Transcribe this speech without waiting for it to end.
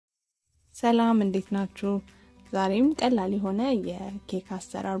ሰላም እንዴት ናችሁ? ዛሬም ቀላል የሆነ የኬክ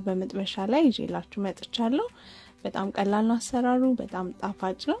አሰራር በመጥበሻ ላይ ይዤላችሁ መጥቻለሁ። በጣም ቀላል ነው አሰራሩ፣ በጣም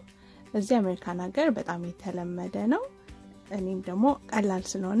ጣፋጭ ነው። እዚህ አሜሪካን ሀገር በጣም የተለመደ ነው። እኔም ደግሞ ቀላል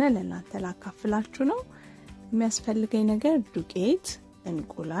ስለሆነ ለእናንተ ላካፍላችሁ ነው። የሚያስፈልገኝ ነገር ዱቄት፣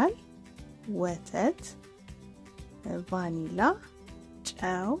 እንቁላል፣ ወተት፣ ቫኒላ፣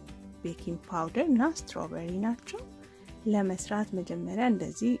 ጨው፣ ቤኪንግ ፓውደር እና ሰትሮቤሪ ናቸው። ለመስራት መጀመሪያ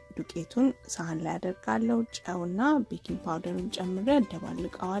እንደዚህ ዱቄቱን ሳህን ላይ አደርጋለሁ። ጨውና ቤኪንግ ፓውደሩን ጨምሬ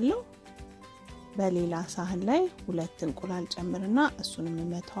አደባልቀዋለሁ። በሌላ ሳህን ላይ 2 እንቁላል ጨምርና እሱንም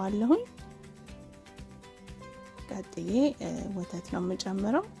እመታዋለሁ። ቀጥዬ ወተት ነው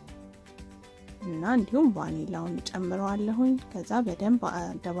የምጨምረው እና እንዲሁም ቫኒላውን ጨምረዋለሁ። ከዛ በደንብ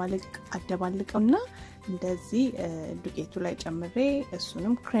አደባልቀውና እንደዚህ ዱቄቱ ላይ ጨምሬ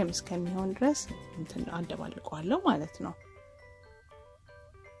እሱንም ክሬም እስከሚሆን ድረስ አደባልቀዋለሁ ማለት ነው።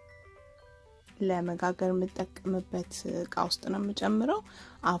 ለመጋገር የምጠቀምበት እቃ ውስጥ ነው የምጨምረው።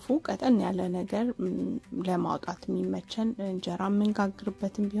 አፉ ቀጠን ያለ ነገር ለማውጣት የሚመቸን እንጀራ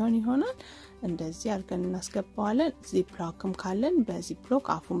የምንጋግርበትም ቢሆን ይሆናል። እንደዚህ አድርገን እናስገባዋለን። ዚፕሎክም ካለን በዚፕሎክ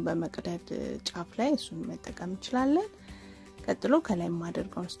አፉን በመቅደድ ጫፍ ላይ እሱን መጠቀም እንችላለን። ቀጥሎ ከላይ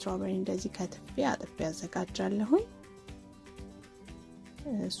ማደርገው ሰትሮቤሪ እንደዚህ ከትፌ አጥቤ አዘጋጃለሁ።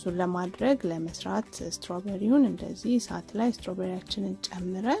 እሱን ለመስራት ሰትሮቤሪውን እንደዚህ እሳት ላይ ሰትሮቤሪያችንን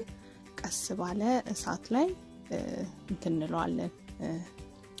ጨምረን ቀስ ባለ እሳት ላይ እንተንለዋለን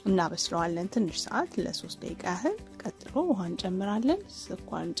እናበስለዋለን ትንሽ ሰዓት ለ3 ደቂቃ ያህል። ቀጥሎ ውሃ እንጨምራለን፣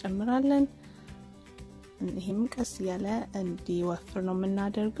 ስኳር እንጨምራለን። ይሄም ቀስ ያለ እንዲወፍር ነው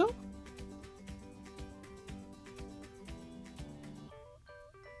የምናደርገው።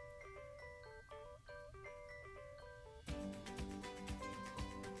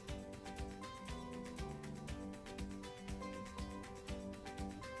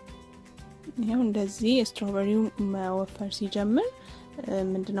 ይሄው እንደዚህ ሰትሮቤሪው መወፈር ሲጀምር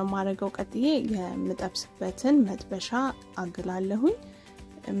ምንድነው ማድረገው? ቀጥዬ የምጠብስበትን መጥበሻ አግላለሁ።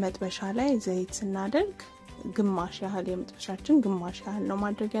 መጥበሻ ላይ ዘይት ስናደርግ ግማሽ ያህል የመጥበሻችን ግማሽ ያህል ነው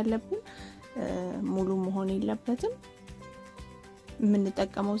ማድረግ ያለብን፣ ሙሉ መሆን የለበትም።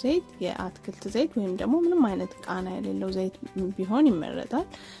 የምንጠቀመው ዘይት የአትክልት ዘይት ወይም ደግሞ ምንም አይነት ቃና የሌለው ዘይት ቢሆን ይመረጣል።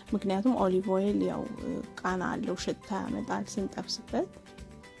 ምክንያቱም ኦሊቭ ኦይል ያው ቃና አለው፣ ሽታ ያመጣል ስንጠብስበት።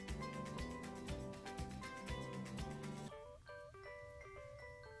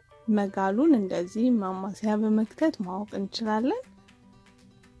 መጋሉን እንደዚህ ማማሲያ በመክተት ማወቅ እንችላለን።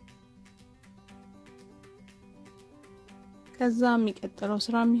 ከዛ የሚቀጥለው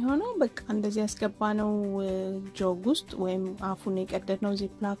ስራ የሚሆነው በቃ እንደዚህ ያስገባነው ጆግ ውስጥ ወይም አፉን የቀደድነው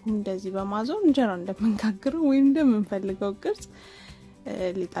ዚፕሎክም እንደዚህ በማዞር እንጀራ እንደምንጋግረው ወይም እንደምንፈልገው ቅርጽ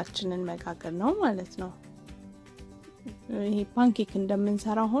ሊጣችንን መጋገር ነው ማለት ነው። ይሄ ፓንኬክ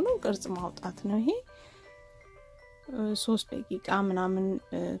እንደምንሰራው ሆኖ ቅርጽ ማውጣት ነው። ይሄ 3 ደቂቃ ምናምን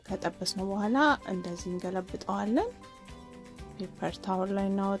ከጠበስነው በኋላ እንደዚህ እንገለብጠዋለን። ፔፐር ታወል ላይ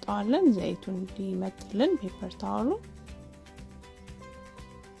እናወጣዋለን። ዘይቱን እንዲመጥልን ፔፐር ታወሉ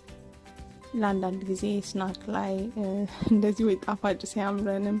ለአንዳንድ ጊዜ ስናክ ላይ እንደዚህ ወይ ጣፋጭ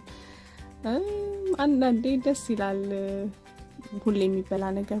ሲያምረንም አንዳንዴ ደስ ይላል። ሁሌ የሚበላ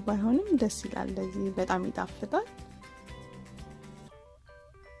ነገር ባይሆንም ደስ ይላል። እንደዚህ በጣም ይጣፍጣል።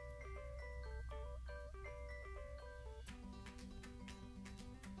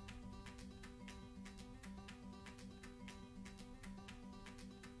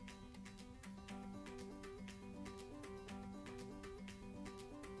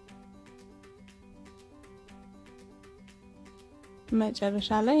 መጨረሻ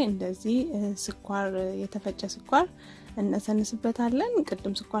ላይ እንደዚህ ስኳር የተፈጨ ስኳር እነሰንስበታለን።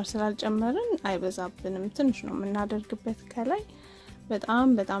 ቅድም ስኳር ስላልጨመርን አይበዛብንም፣ ትንሽ ነው የምናደርግበት ከላይ። በጣም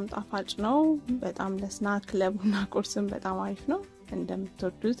ጣፋጭ ነው። በጣም ለስናክ ለቡና ቁርስም በጣም አሪፍ ነው።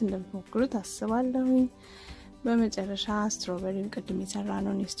 እንደምትሞክሩት አስባለሁ። በመጨረሻ ሰትሮቤሪን ቅድም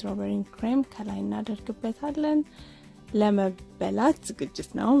የሰራነውን የሰትሮቤሪ ክሬም ከላይ እናደርግበታለን። ለመበላት ዝግጁ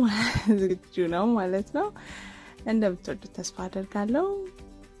ነው ማለት ነው። እንደምትወዱት ተስፋ አደርጋለሁ።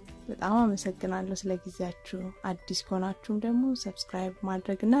 በጣም አመሰግናለሁ ስለጊዜያችሁ። አዲስ ከሆናችሁም ደግሞ ሰብስክራይብ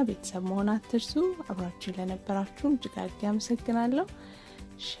ማድረግና ቤተሰብ መሆን አትርሱ። አብራችሁ ለነበራችሁ እጅግ አድርጌ አመሰግናለሁ።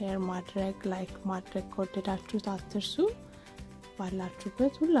 ሼር ማድረግ፣ ላይክ ማድረግ ከወደዳችሁት አትርሱ።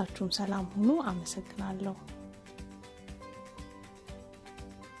 ባላችሁበት ሁላችሁም ሰላም ሁኑ። አመሰግናለሁ።